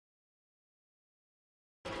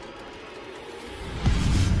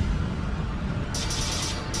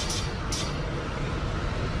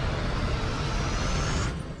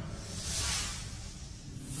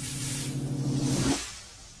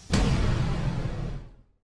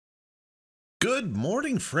Good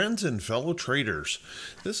morning, friends and fellow traders.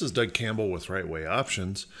 This is Doug Campbell with Right Way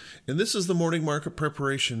Options, and this is the morning market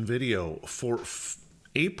preparation video for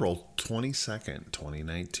April 22nd,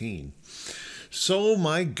 2019. So,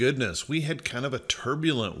 my goodness, we had kind of a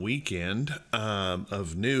turbulent weekend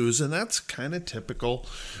of news, and that's kind of typical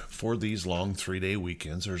for these long three-day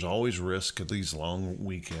weekends. There's always risk of these long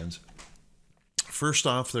weekends. First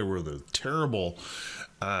off, there were the terrible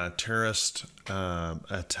terrorist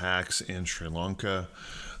attacks in Sri Lanka,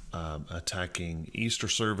 attacking Easter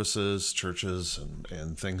services, churches,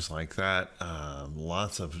 and things like that.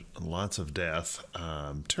 Lots of death.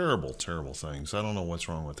 Terrible things. I don't know what's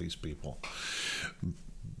wrong with these people.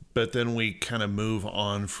 But then we kind of move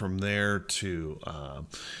on from there to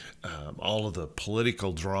all of the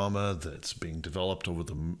political drama that's being developed over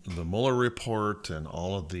the Mueller report and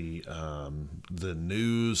all of the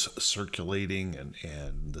news circulating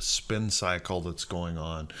and the spin cycle that's going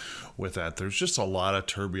on with that. There's just a lot of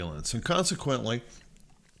turbulence, and consequently,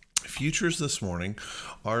 futures this morning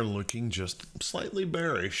are looking just slightly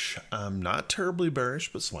bearish. Not terribly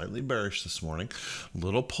bearish, but slightly bearish this morning.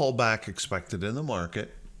 Little pullback expected in the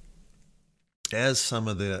market as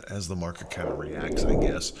the market kind of reacts, I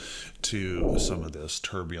guess, to some of this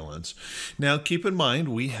turbulence. Now, keep in mind,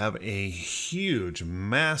 we have a huge,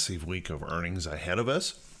 massive week of earnings ahead of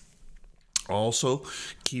us. Also,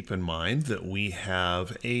 keep in mind that we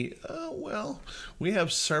have we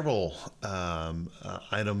have several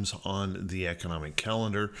items on the economic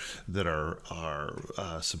calendar that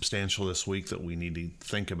are substantial this week that we need to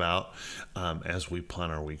think about as we plan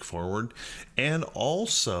our week forward. And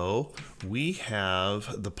also, we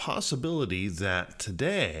have the possibility that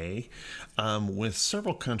today, with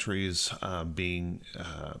several countries being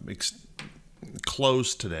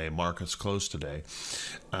closed today, markets closed today,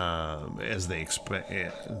 as they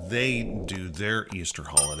do their Easter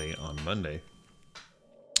holiday on Monday.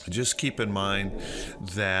 Just keep in mind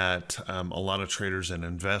that a lot of traders and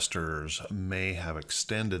investors may have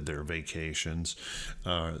extended their vacations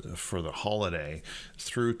for the holiday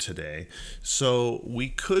through today. So we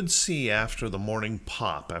could see after the morning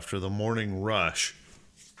pop, after the morning rush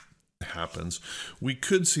happens, we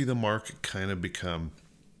could see the market kind of become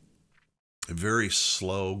a very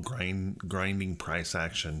slow grinding price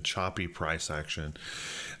action, choppy price action,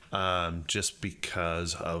 just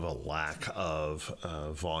because of a lack of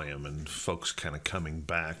volume and folks kind of coming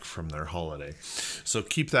back from their holiday. So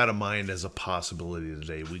keep that in mind as a possibility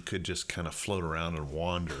today. We could just kind of float around and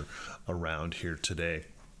wander around here today.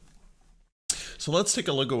 So let's take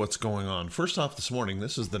a look at what's going on. First off, this morning,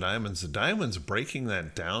 this is the diamonds. The diamonds breaking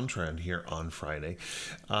that downtrend here on Friday,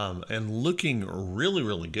 and looking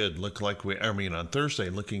really good. On Thursday,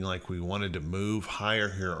 looking like we wanted to move higher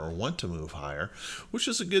here, or want to move higher, which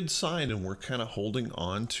is a good sign. And we're kind of holding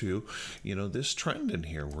on to, this trend in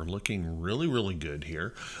here. We're looking really good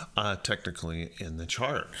here, technically in the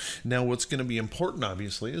chart. Now, what's going to be important,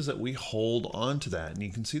 obviously, is that we hold on to that. And you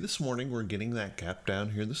can see this morning, we're getting that gap down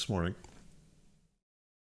here this morning,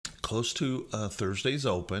 close to Thursday's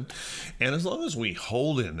open, and as long as we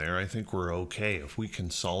hold in there, I think we're okay. If we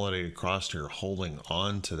consolidate across here, holding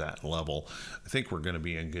on to that level, I think we're going to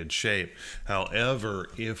be in good shape. However,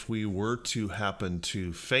 if we were to happen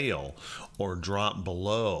to fail or drop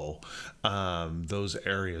below those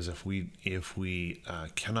areas, if we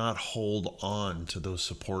cannot hold on to those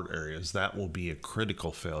support areas, that will be a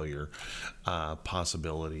critical failure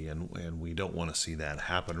possibility, and we don't want to see that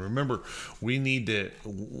happen. Remember,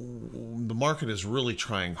 the market is really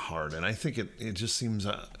trying hard, and I think it just seems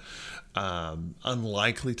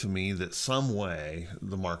unlikely to me that some way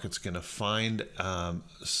the market's going to find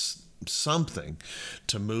something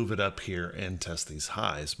to move it up here and test these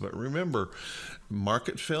highs. But remember,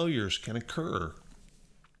 market failures can occur,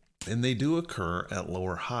 and they do occur at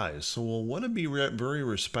lower highs. So we'll want to be very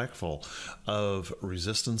respectful of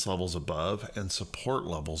resistance levels above and support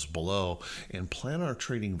levels below, and plan our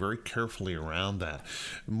trading very carefully around that.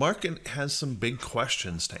 Market has some big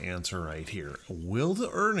questions to answer right here. Will the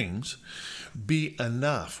earnings be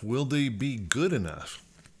enough? Will they be good enough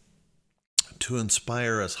to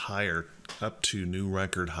inspire us higher, up to new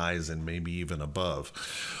record highs and maybe even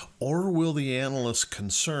above? Or will the analysts'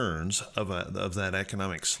 concerns of that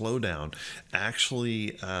economic slowdown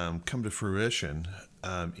actually come to fruition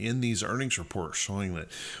in these earnings reports, showing that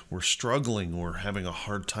we're struggling, we're having a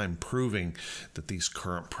hard time proving that these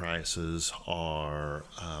current prices are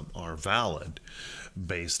valid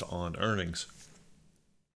based on earnings?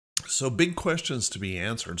 So big questions to be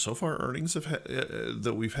answered. So far, earnings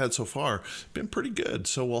that we've had so far been pretty good.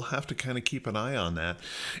 So we'll have to kind of keep an eye on that.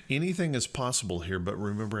 Anything is possible here, but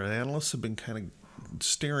remember, analysts have been kind of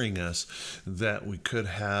steering us that we could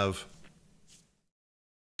have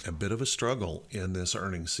a bit of a struggle in this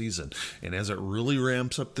earnings season. And as it really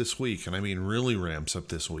ramps up this week, and I mean really ramps up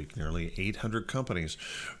this week, nearly 800 companies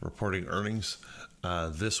reporting earnings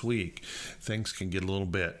this week, things can get a little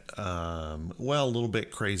bit, a little bit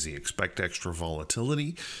crazy. Expect extra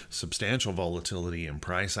volatility, substantial volatility in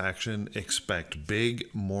price action. Expect big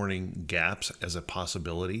morning gaps as a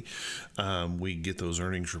possibility. We get those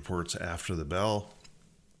earnings reports after the bell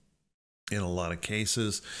in a lot of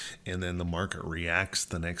cases, and then the market reacts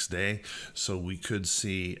the next day. So we could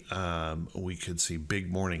see big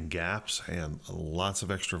morning gaps and lots of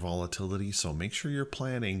extra volatility. So make sure you're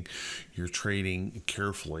planning your trading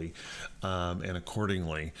carefully and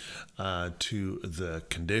accordingly to the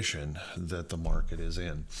condition that the market is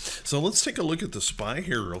in. So let's take a look at the SPY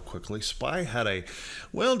here real quickly. SPY had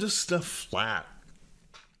just a flat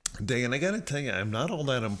day, and I got to tell you, I'm not all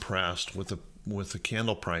that impressed with the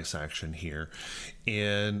candle price action here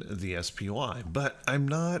in the SPY, but I'm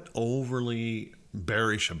not overly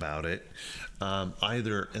bearish about it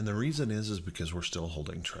either. And the reason is because we're still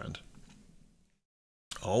holding trend.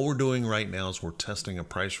 All we're doing right now is we're testing a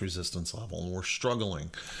price resistance level, and we're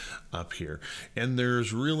struggling up here. And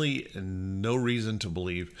there's really no reason to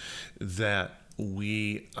believe that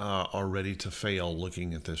we are ready to fail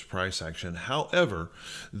looking at this price action. However,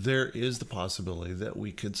 there is the possibility that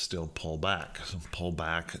we could still pull back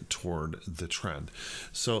toward the trend.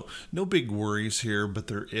 So no big worries here, but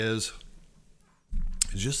there is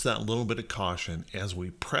just that little bit of caution as we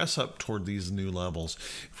press up toward these new levels.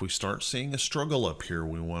 If we start seeing a struggle up here,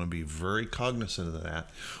 we want to be very cognizant of that.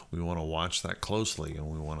 We want to watch that closely, and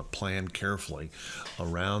we want to plan carefully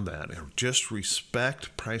around that. Just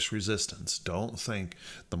respect price resistance. Don't think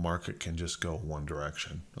the market can just go one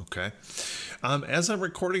direction, okay? As I'm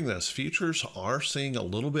recording this, futures are seeing a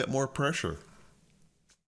little bit more pressure.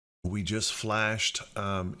 We just flashed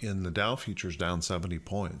in the Dow futures down 70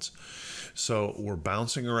 points. So we're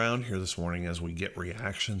bouncing around here this morning as we get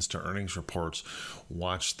reactions to earnings reports.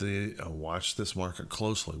 Watch this market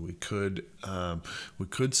closely. We could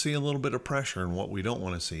see a little bit of pressure, and what we don't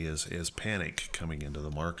want to see is panic coming into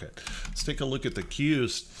the market. Let's take a look at the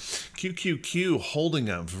Qs. QQQ holding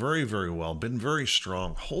up very, very well. Been very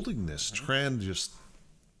strong, holding this trend just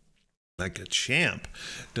like a champ.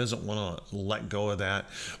 Doesn't want to let go of that,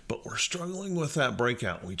 but we're struggling with that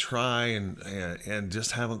breakout. We try and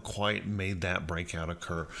just haven't quite made that breakout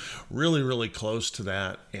occur. Really close to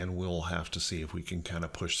that, and we'll have to see if we can kind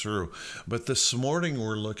of push through. But this morning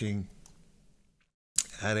we're looking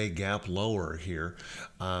at a gap lower here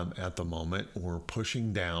at the moment. We're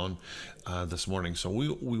pushing down this morning. So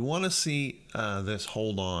we want to see this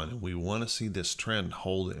hold on. We want to see this trend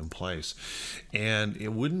hold in place. And it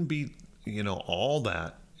wouldn't be, all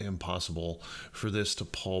that impossible for this to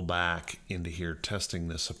pull back into here, testing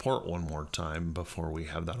the support one more time before we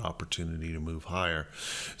have that opportunity to move higher.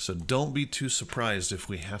 So don't be too surprised if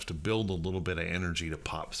we have to build a little bit of energy to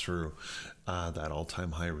pop through that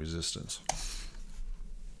all-time high resistance.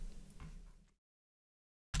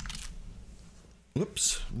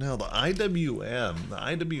 Whoops. Now the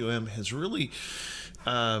IWM has really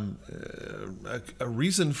a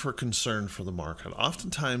reason for concern for the market.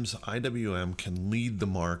 Oftentimes IWM can lead the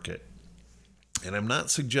market, and I'm not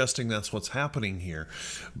suggesting that's what's happening here,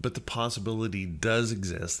 but the possibility does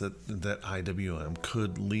exist that IWM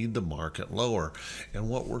could lead the market lower. And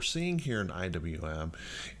what we're seeing here in IWM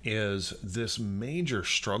is this major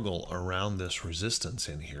struggle around this resistance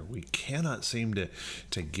in here. We cannot seem to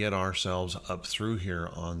get ourselves up through here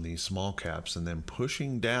on these small caps, and then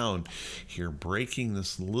pushing down here, breaking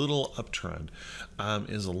this little uptrend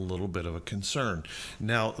is a little bit of a concern.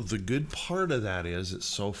 Now, the good part of that is that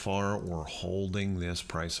so far we're holding this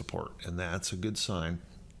price support, and that's a good sign.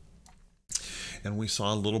 And we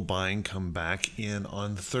saw a little buying come back in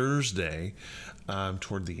on Thursday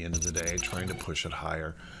toward the end of the day, trying to push it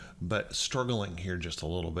higher, but struggling here just a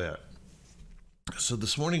little bit. So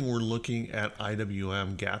this morning we're looking at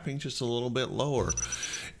IWM gapping just a little bit lower,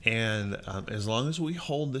 and as long as we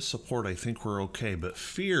hold this support, I think we're okay. But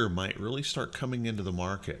fear might really start coming into the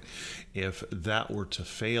market if that were to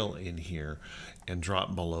fail in here and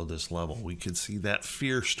drop below this level. We could see that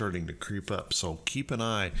fear starting to creep up. So keep an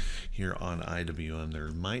eye here on IWM.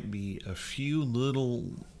 There might be a few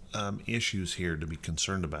little issues here to be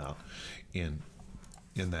concerned about in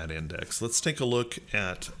that index. Let's take a look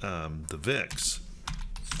at the VIX.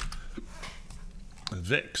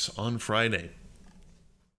 VIX on Thursday.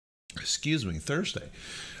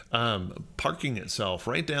 Parking itself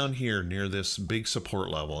right down here near this big support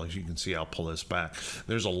level. As you can see, I'll pull this back.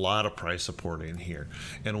 There's a lot of price support in here,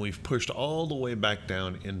 and we've pushed all the way back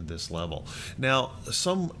down into this level. Now,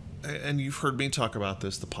 and you've heard me talk about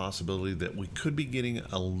this, the possibility that we could be getting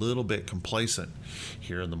a little bit complacent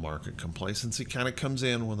here in the market. Complacency kind of comes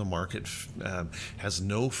in when the market has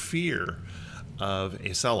no fear of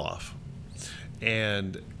a sell-off.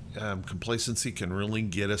 And complacency can really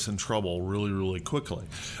get us in trouble really quickly.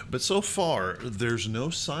 But so far, there's no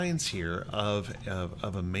signs here of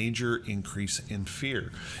a major increase in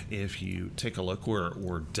fear. If you take a look,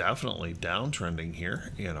 we're definitely downtrending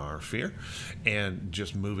here in our fear and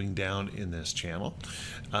just moving down in this channel.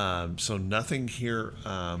 So nothing here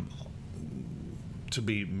to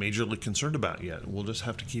be majorly concerned about yet. We'll just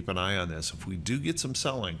have to keep an eye on this. If we do get some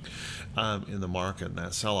selling in the market and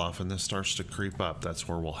that sell-off and this starts to creep up, that's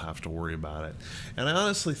where we'll have to worry about it. And I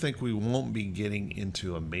honestly think we won't be getting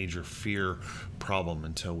into a major fear problem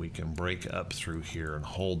until we can break up through here and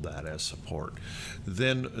hold that as support.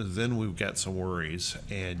 Then we've got some worries,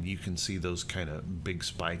 and you can see those kind of big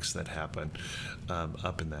spikes that happen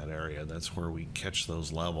up in that area. That's where we catch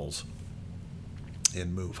those levels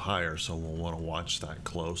and move higher, so we'll want to watch that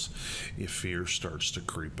close if fear starts to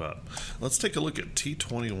creep up. Let's take a look at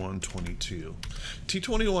T2122.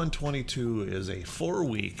 T2122 is a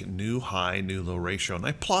 4-week new high, new low ratio, and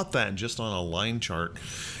I plot that just on a line chart.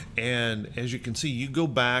 And as you can see, you go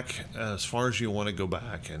back as far as you want to go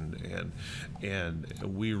back, and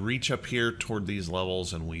we reach up here toward these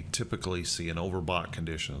levels, and we typically see an overbought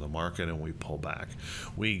condition of the market, and we pull back.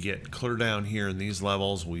 We get clear down here in these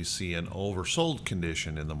levels, we see an oversold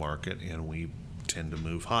condition in the market, and we tend to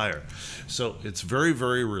move higher. So it's very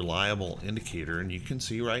reliable indicator, and you can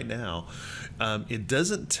see right now it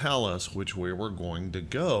doesn't tell us which way we're going to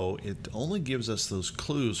go. It only gives us those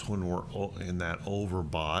clues when we're in that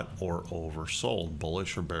overbought or oversold,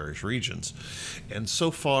 bullish or bearish regions. And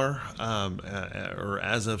so far, or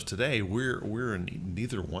as of today, we're in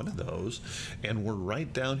neither one of those, and we're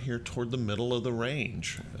right down here toward the middle of the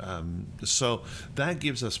range. So that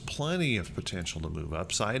gives us plenty of potential to move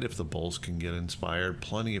upside if the bulls can get inspired,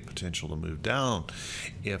 plenty of potential to move down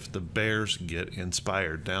if the bears get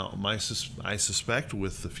inspired. Now, I suspect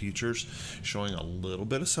with the futures showing a little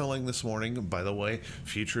bit of selling this morning, by the way,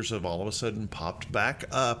 futures have all of a sudden popped back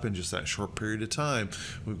up in just that short period of time.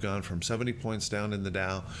 We've gone from 70 points down in the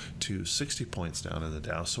Dow to 60 points down in the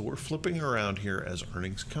Dow. So we're flipping around here as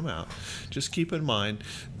earnings come out. Just keep in mind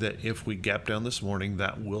that if we gap down this morning,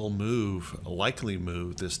 that will likely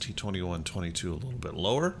move this T2122 a little bit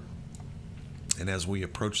lower. And as we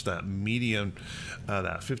approach that median,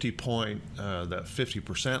 that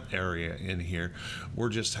 50% area in here, we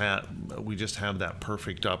just have that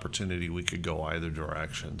perfect opportunity. We could go either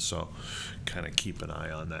direction, so kind of keep an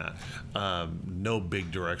eye on that. No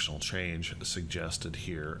big directional change suggested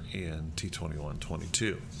here in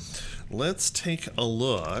T2122. Let's take a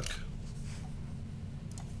look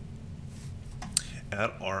at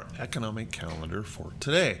our economic calendar for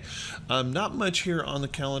today. Not much here on the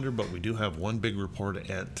calendar, but we do have one big report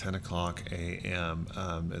at 10 o'clock a.m.,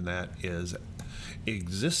 and that is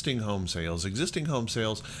existing home sales. Existing home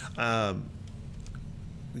sales,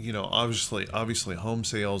 you know, obviously home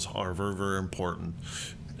sales are very important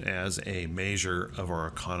as a measure of our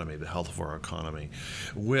economy, the health of our economy.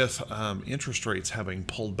 With interest rates having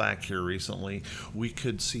pulled back here recently, we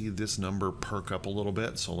could see this number perk up a little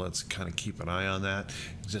bit, so let's kind of keep an eye on that.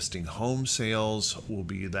 Existing home sales will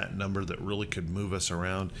be that number that really could move us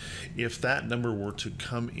around. If that number were to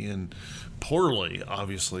come in poorly,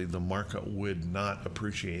 obviously the market would not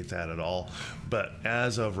appreciate that at all. But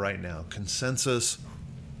as of right now, consensus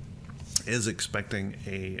is expecting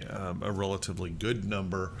a relatively good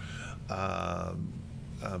number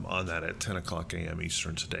on that at 10 o'clock a.m.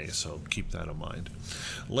 Eastern today, so keep that in mind.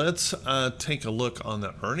 Let's take a look on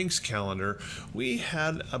the earnings calendar. We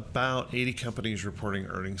had about 80 companies reporting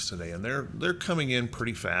earnings today, and they're coming in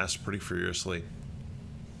pretty fast, pretty furiously.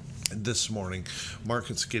 This morning,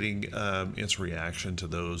 market's getting its reaction to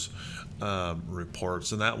those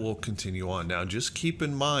reports, and that will continue on. Now, just keep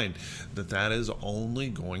in mind that that is only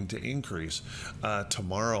going to increase.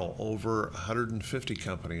 Tomorrow, over 150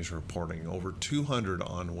 companies reporting, over 200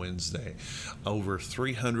 on Wednesday, over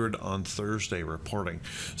 300 on Thursday reporting.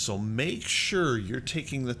 So make sure you're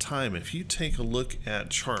taking the time. If you take a look at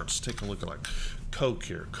charts, take a look at like Coke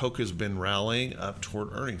here. Coke has been rallying up toward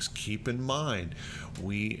earnings. Keep in mind,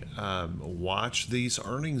 we watch these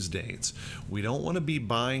earnings dates. We don't want to be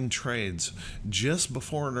buying trades just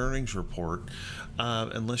before an earnings report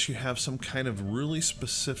unless you have some kind of really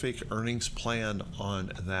specific earnings plan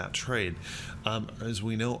on that trade. As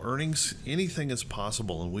we know, earnings, anything is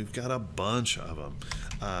possible, and we've got a bunch of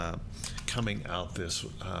them coming out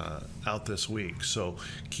this week. So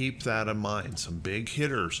keep that in mind. Some big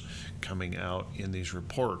hitters coming out in these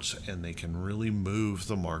reports, and they can really move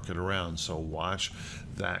the market around. So watch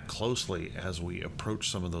that closely as we approach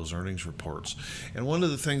some of those earnings reports. And one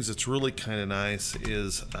of the things that's really kind of nice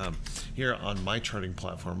is here on my charting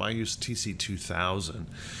platform, I use TC2000.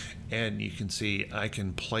 And you can see I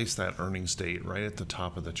can place that earnings date right at the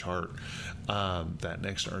top of the chart, that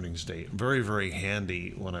next earnings date. Very, very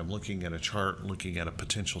handy when I'm looking at a chart, looking at a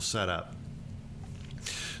potential setup,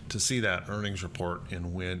 to see that earnings report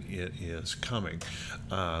and when it is coming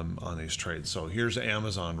on these trades. So here's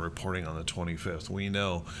Amazon reporting on the 25th. We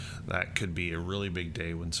know that could be a really big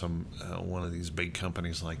day when one of these big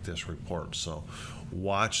companies like this reports. So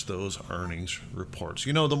watch those earnings reports.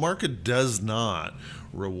 You know, the market does not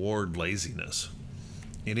reward laziness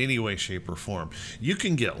in any way, shape, or form. You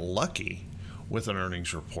can get lucky with an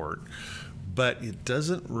earnings report, but it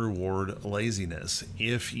doesn't reward laziness.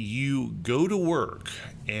 If you go to work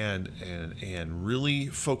and really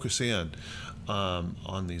focus in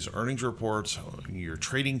on these earnings reports, your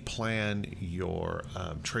trading plan, your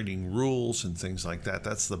trading rules and things like that,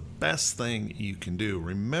 that's the best thing you can do.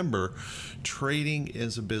 Remember, trading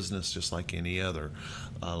is a business just like any other.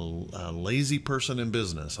 A lazy person in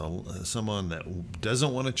business, someone that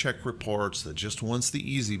doesn't want to check reports, that just wants the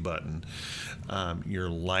easy button, you're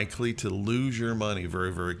likely to lose your money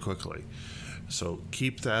very, very quickly. So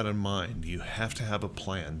keep that in mind. You have to have a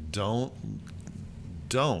plan. Don't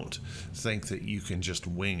think that you can just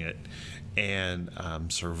wing it and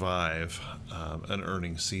survive an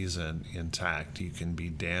earnings season intact. You can be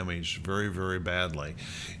damaged very, very badly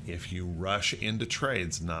if you rush into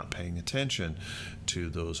trades not paying attention to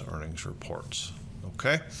those earnings reports.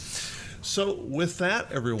 Okay? So with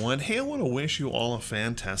that, everyone, hey, I want to wish you all a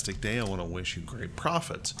fantastic day. I want to wish you great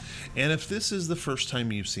profits. And if this is the first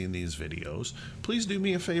time you've seen these videos, please do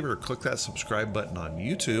me a favor. Click that subscribe button on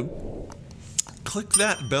YouTube. Click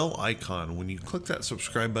that bell icon. When you click that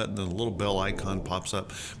subscribe button, the little bell icon pops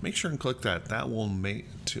up. Make sure and click that. That will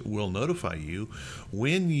notify you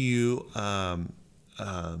when you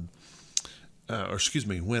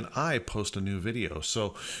when I post a new video.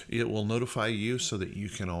 So it will notify you so that you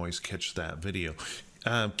can always catch that video.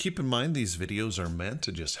 Keep in mind, these videos are meant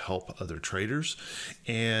to just help other traders.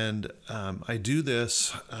 And I do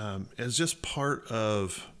this as just part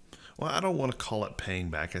of, well, I don't want to call it paying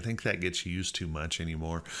back. I think that gets used too much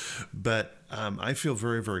anymore. But I feel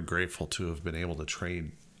very, very grateful to have been able to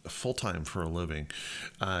trade full-time for a living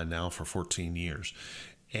now for 14 years.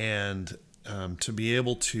 And to be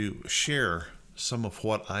able to share some of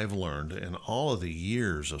what I've learned in all of the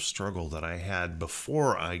years of struggle that I had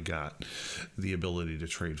before I got the ability to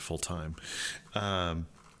trade full-time.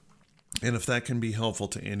 And if that can be helpful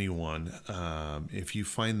to anyone, if you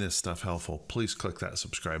find this stuff helpful, please click that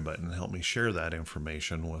subscribe button and help me share that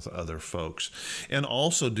information with other folks. And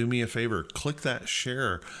also do me a favor, click that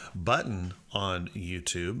share button on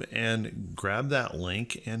YouTube and grab that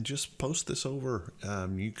link and just post this over.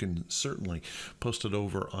 You can certainly post it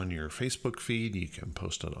over on your Facebook feed. You can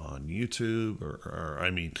post it on YouTube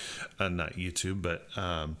not YouTube, but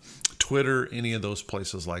Twitter, any of those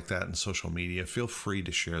places like that, and social media. Feel free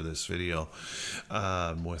to share this video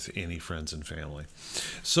with any friends and family.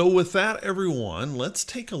 So with that, everyone, let's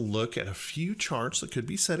take a look at a few charts that could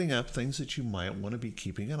be setting up things that you might want to be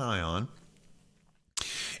keeping an eye on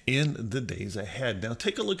in the days ahead. Now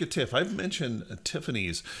take a look at TIFF. I've mentioned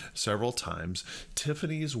Tiffany's several times.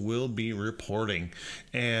 Tiffany's will be reporting,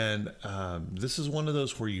 and this is one of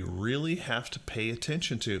those where you really have to pay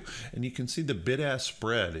attention to. And you can see the bid-ask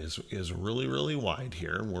spread is really, really wide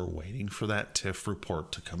here. We're waiting for that TIFF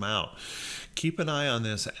report to come out. Keep an eye on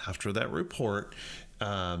this after that report.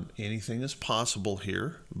 Anything is possible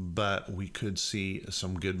here, but we could see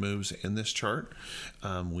some good moves in this chart.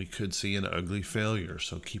 We could see an ugly failure,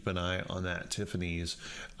 so keep an eye on that Tiffany's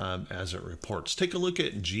as it reports. Take a look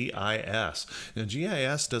at GIS. Now,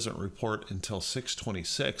 GIS doesn't report until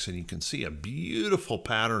 6/26, and you can see a beautiful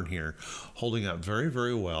pattern here holding up very,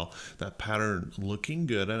 very well. That pattern looking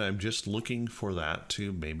good, and I'm just looking for that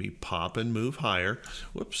to maybe pop and move higher.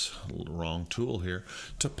 Whoops, wrong tool here.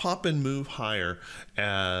 To pop and move higher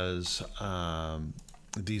as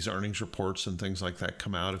these earnings reports and things like that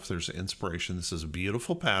come out, if there's inspiration. This is a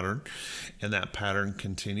beautiful pattern, and that pattern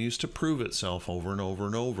continues to prove itself over and over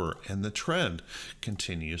and over, and the trend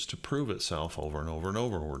continues to prove itself over and over and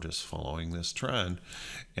over. We're just following this trend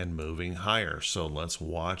and moving higher. So let's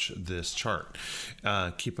watch this chart.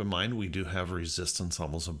 Keep in mind, we do have resistance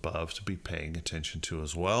levels above to be paying attention to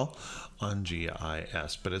as well on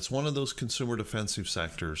GIS, but it's one of those consumer defensive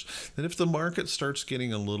sectors that if the market starts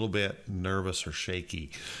getting a little bit nervous or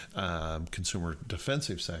shaky, consumer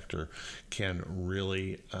defensive sector can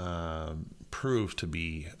really prove to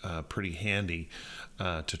be pretty handy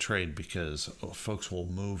to trade, because folks will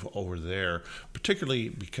move over there, particularly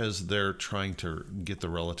because they're trying to get the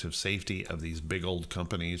relative safety of these big old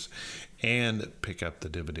companies and pick up the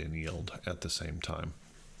dividend yield at the same time.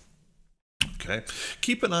 Okay,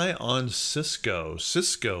 keep an eye on Cisco.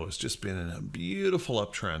 Cisco has just been in a beautiful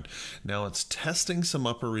uptrend. Now it's testing some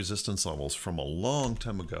upper resistance levels from a long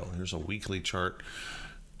time ago. Here's a weekly chart.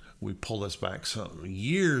 We pulled this back some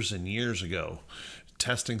years and years ago,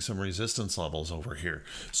 testing some resistance levels over here.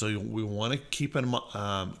 So we want to keep an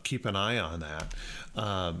eye on that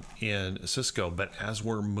in Cisco. But as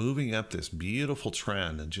we're moving up this beautiful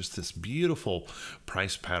trend and just this beautiful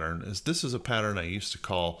price pattern, this is a pattern I used to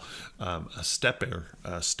call a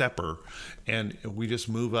stepper, and we just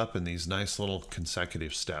move up in these nice little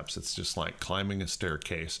consecutive steps. It's just like climbing a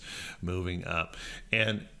staircase, moving up.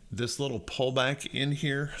 And this little pullback in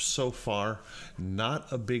here so far, not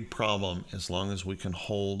a big problem as long as we can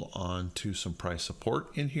hold on to some price support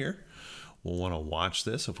in here. We'll want to watch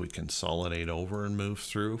this. If we consolidate over and move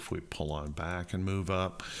through, if we pull on back and move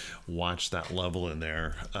up, watch that level in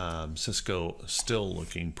there. Cisco still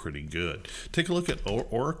looking pretty good. Take a look at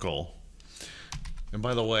Oracle. And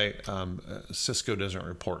by the way, Cisco doesn't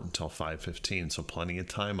report until 5:15, so plenty of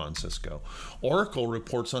time on Cisco. Oracle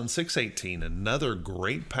reports on 6:18, another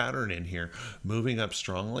great pattern in here, moving up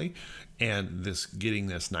strongly, and this getting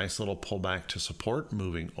this nice little pullback to support,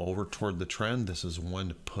 moving over toward the trend. This is one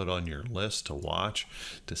to put on your list to watch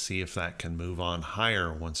to see if that can move on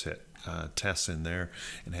higher once it tests in there,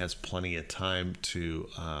 and has plenty of time to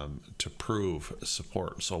prove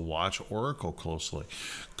support. So watch Oracle closely.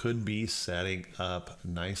 Could be setting up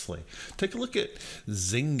nicely. Take a look at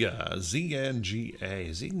Zynga, ZNGA.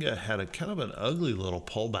 Zynga had a kind of an ugly little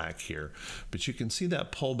pullback here, but you can see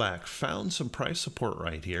that pullback found some price support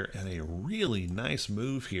right here, and a really nice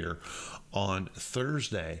move here on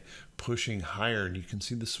Thursday, pushing higher. And you can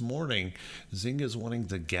see this morning Zynga is wanting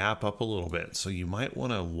to gap up a little bit, so you might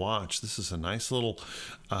want to watch. This is a nice little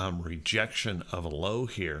rejection of a low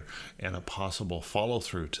here and a possible follow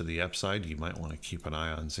through to the upside. You might want to keep an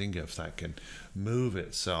eye on Zynga if that can move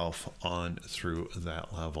itself on through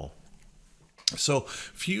that level. So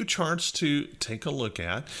few charts to take a look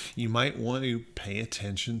at. You might want to pay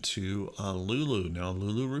attention to Lulu. Now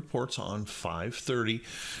Lulu reports on 5:30.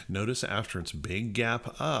 Notice after its big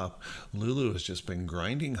gap up, Lulu has just been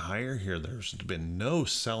grinding higher here. There's been no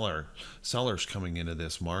sellers coming into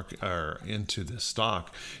this market or into this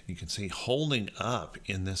stock. You can see holding up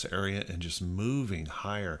in this area and just moving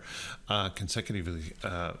higher consecutively,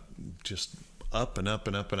 just up and up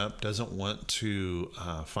and up and up. Doesn't want to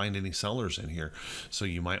find any sellers in here, so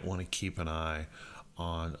you might want to keep an eye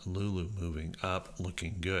on Lulu moving up,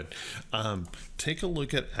 looking good. Take a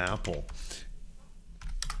look at Apple.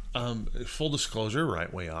 Full disclosure,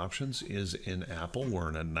 Right Way Options is in Apple. We're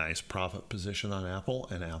in a nice profit position on Apple,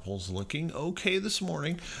 and Apple's looking okay this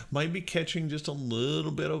morning. Might be catching just a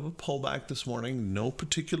little bit of a pullback this morning. No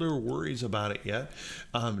particular worries about it yet.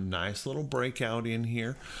 Nice little breakout in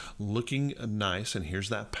here, looking nice. And here's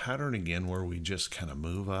that pattern again where we just kind of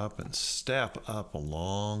move up and step up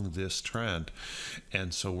along this trend.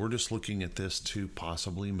 And so we're just looking at this to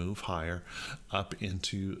possibly move higher up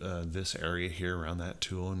into this area here around that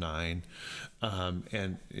 209.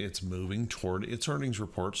 And it's moving toward its earnings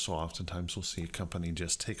report. So oftentimes we'll see a company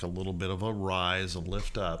just take a little bit of a rise, a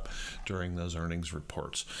lift up during those earnings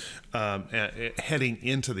reports, heading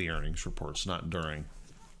into the earnings reports, not during.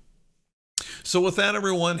 So with that,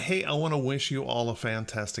 everyone, hey, I want to wish you all a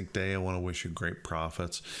fantastic day. I want to wish you great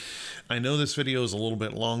profits. I know this video is a little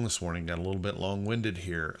bit long this morning, got a little bit long-winded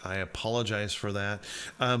here. I apologize for that.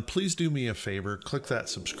 Please do me a favor, click that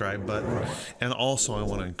subscribe button. And also, I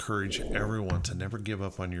want to encourage everyone to never give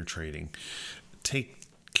up on your trading. Take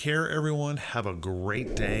care, everyone. Have a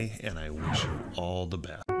great day, and I wish you all the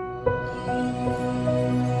best.